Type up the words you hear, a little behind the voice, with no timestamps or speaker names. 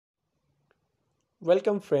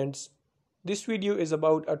Welcome friends. This video is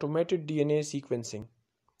about automated DNA sequencing.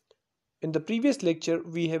 In the previous lecture,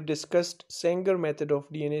 we have discussed Sanger method of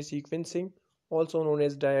DNA sequencing, also known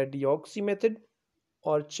as dideoxy method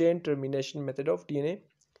or chain termination method of DNA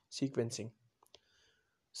sequencing.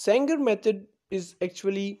 Sanger method is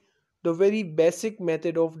actually the very basic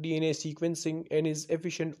method of DNA sequencing and is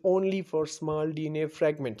efficient only for small DNA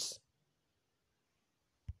fragments.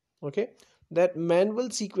 That manual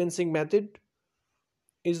sequencing method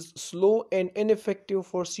is slow and ineffective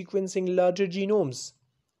for sequencing larger genomes.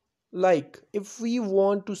 Like if we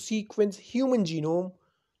want to sequence human genome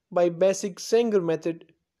by basic Sanger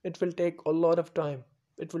method, it will take a lot of time.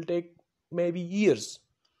 It will take maybe years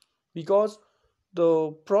because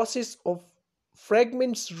the process of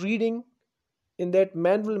fragments reading in that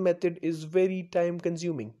manual method is very time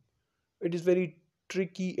consuming. It is very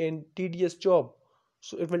tricky and tedious job.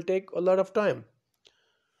 So it will take a lot of time.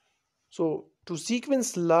 So to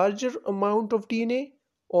sequence larger amount of DNA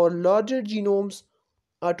or larger genomes,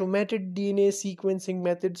 automated DNA sequencing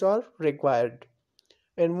methods are required.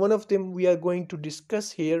 And one of them we are going to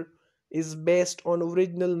discuss here is based on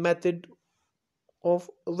original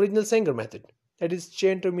Sanger method, that is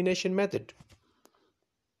chain termination method.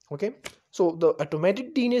 So the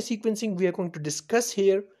automated DNA sequencing we are going to discuss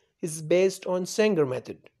here is based on Sanger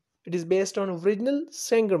method. It is based on original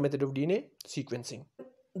Sanger method of DNA sequencing.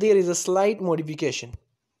 There is a slight modification.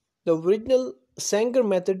 The original Sanger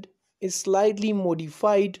method is slightly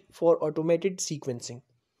modified for automated sequencing.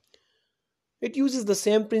 It uses the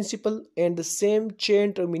same principle and the same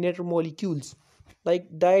chain terminator molecules like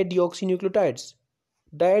dideoxynucleotides.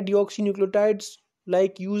 Dideoxynucleotides,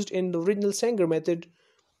 like used in the original Sanger method,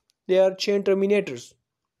 they are chain terminators.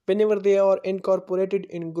 Whenever they are incorporated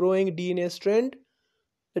in growing DNA strand,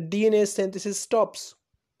 the DNA synthesis stops.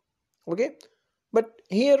 But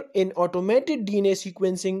here in automated DNA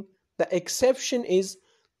sequencing, the exception is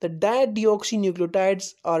the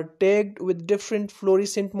dideoxynucleotides are tagged with different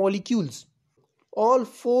fluorescent molecules. All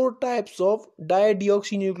four types of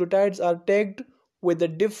dideoxynucleotides are tagged with a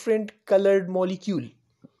different colored molecule.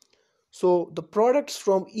 So the products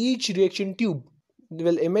from each reaction tube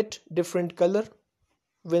will emit different color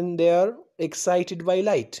when they are excited by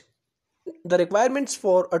light. The requirements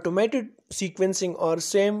for automated sequencing are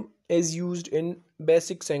same as used in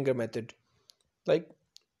basic Sanger method. Like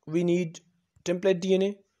we need template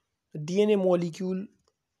DNA, DNA molecule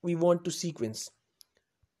we want to sequence,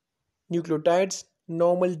 nucleotides,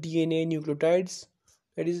 normal DNA nucleotides,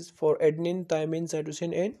 that is for adenine, thymine,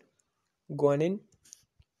 cytosine and guanine,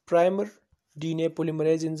 primer, DNA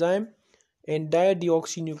polymerase enzyme, and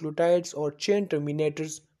dideoxynucleotides or chain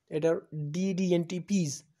terminators, that are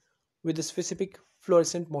ddNTPs with a specific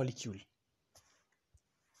fluorescent molecule.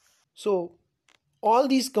 So all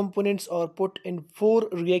these components are put in 4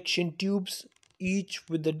 reaction tubes, each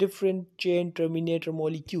with a different chain terminator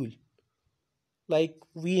molecule. Like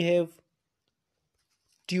we have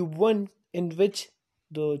tube 1 in which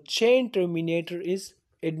the chain terminator is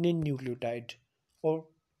adenine nucleotide or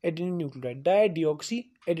adenine nucleotide, dideoxy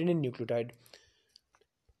adenine nucleotide.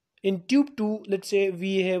 In tube 2, let's say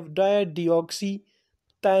we have dideoxy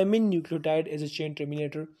thymine nucleotide as a chain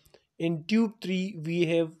terminator. In tube 3, we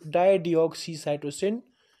have dideoxy cytosine,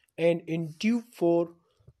 and in tube 4,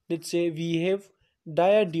 let's say we have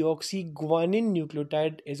dideoxy guanine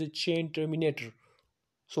nucleotide as a chain terminator.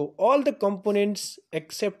 So all the components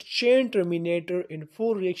except chain terminator in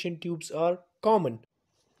 4 reaction tubes are common.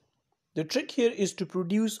 The trick here is to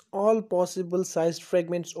produce all possible sized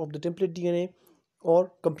fragments of the template DNA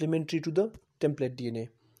or complementary to the template DNA.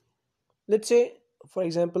 Let's say, for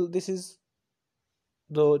example, this is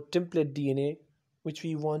the template DNA which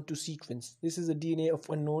we want to sequence. This is the DNA of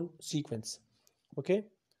unknown sequence.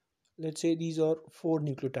 Let's say these are 4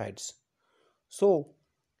 nucleotides. So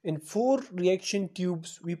in 4 reaction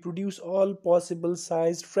tubes we produce all possible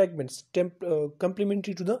sized fragments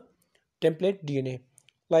complementary to the template DNA.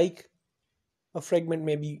 Like a fragment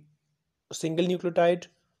may be a single nucleotide,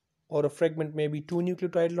 or a fragment may be 2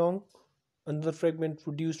 nucleotide long, another fragment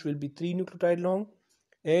produced will be 3 nucleotide long,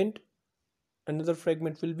 and another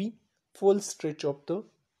fragment will be full stretch of the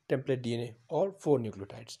template DNA or 4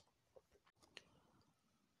 nucleotides.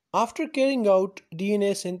 After carrying out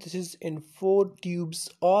DNA synthesis in 4 tubes,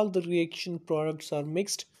 all the reaction products are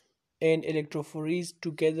mixed and electrophoresed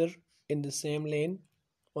together in the same lane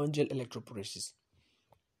on gel electrophoresis.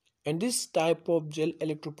 And this type of gel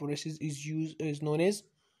electrophoresis is known as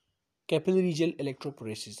capillary gel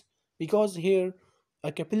electrophoresis, because here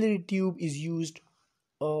a capillary tube is used,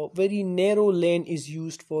 a very narrow lane is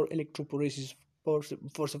used for electrophoresis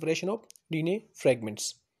for separation of DNA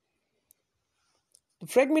fragments. The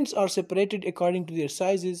fragments are separated according to their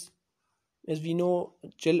sizes. As we know,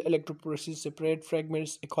 gel electrophoresis separate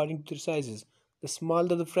fragments according to their sizes. The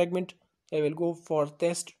smaller the fragment, they will go for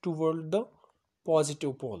test toward the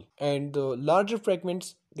positive pole, and the larger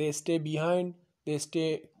fragments, they stay behind, they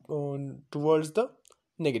stay on towards the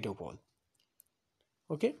negative pole.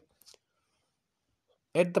 Okay.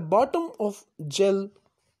 At the bottom of gel,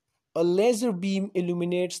 a laser beam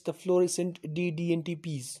illuminates the fluorescent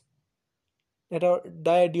ddNTPs, that are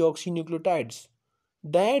dideoxynucleotides.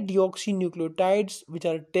 Dideoxynucleotides, which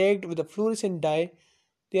are tagged with a fluorescent dye,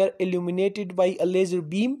 they are illuminated by a laser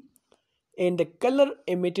beam, and the color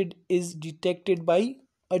emitted is detected by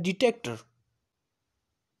a detector.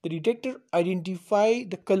 The detector identifies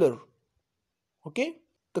the color. Okay,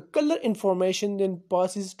 the color information then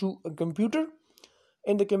passes to a computer,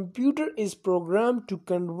 and the computer is programmed to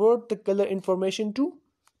convert the color information to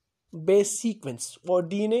base sequence or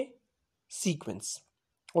DNA sequence.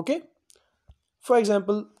 Okay, for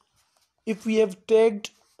example, if we have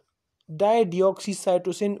tagged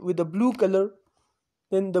dideoxycytosine with a blue color,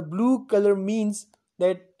 then the blue color means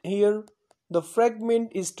that here the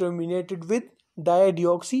fragment is terminated with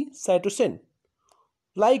dideoxycytosine.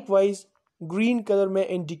 Likewise, green color may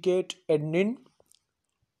indicate adenine,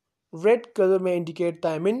 red color may indicate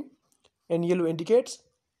thymine, and yellow indicates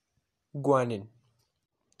guanine.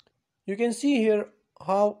 You can see here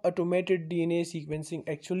how automated DNA sequencing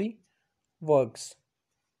actually works.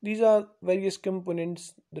 These are various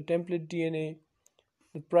components: the template DNA,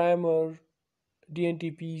 the primer,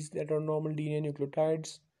 dNTPs, that are normal DNA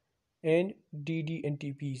nucleotides, and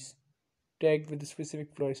ddNTPs tagged with a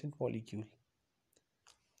specific fluorescent molecule.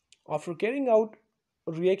 After carrying out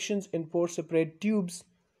reactions in 4 separate tubes,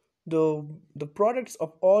 the products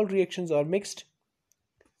of all reactions are mixed,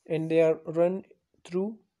 and they are run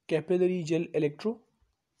through capillary gel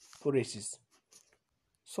electrophoresis.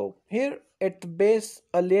 So here at the base,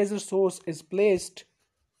 a laser source is placed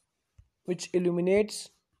which illuminates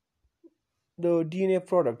the DNA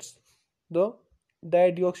products, the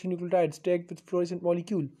dideoxynucleotides tagged with fluorescent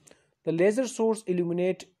molecule. The laser source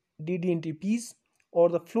illuminate ddNTPs, or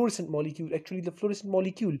the fluorescent molecule, actually the fluorescent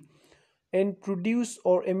molecule, and produce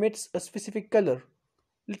or emits a specific color.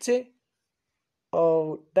 Let's say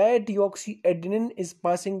dideoxyadenine is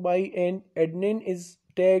passing by, and adenine is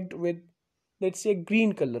tagged with, let's say,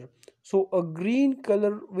 green color. So a green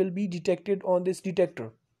color will be detected on this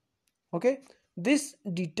detector. Okay, this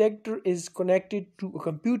detector is connected to a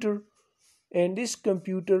computer, and this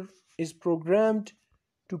computer is programmed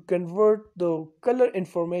to convert the color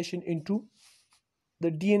information into the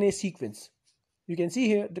DNA sequence. You can see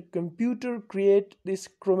here the computer create this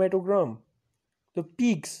chromatogram. The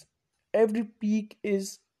peaks, every peak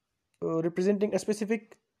is representing a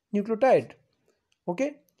specific nucleotide.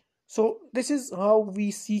 Okay, so this is how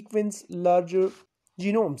we sequence larger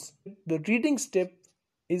genomes. The reading step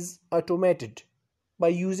is automated by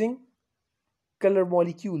using color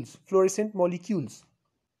molecules, fluorescent molecules.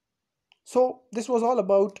 So this was all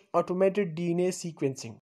about automated DNA sequencing.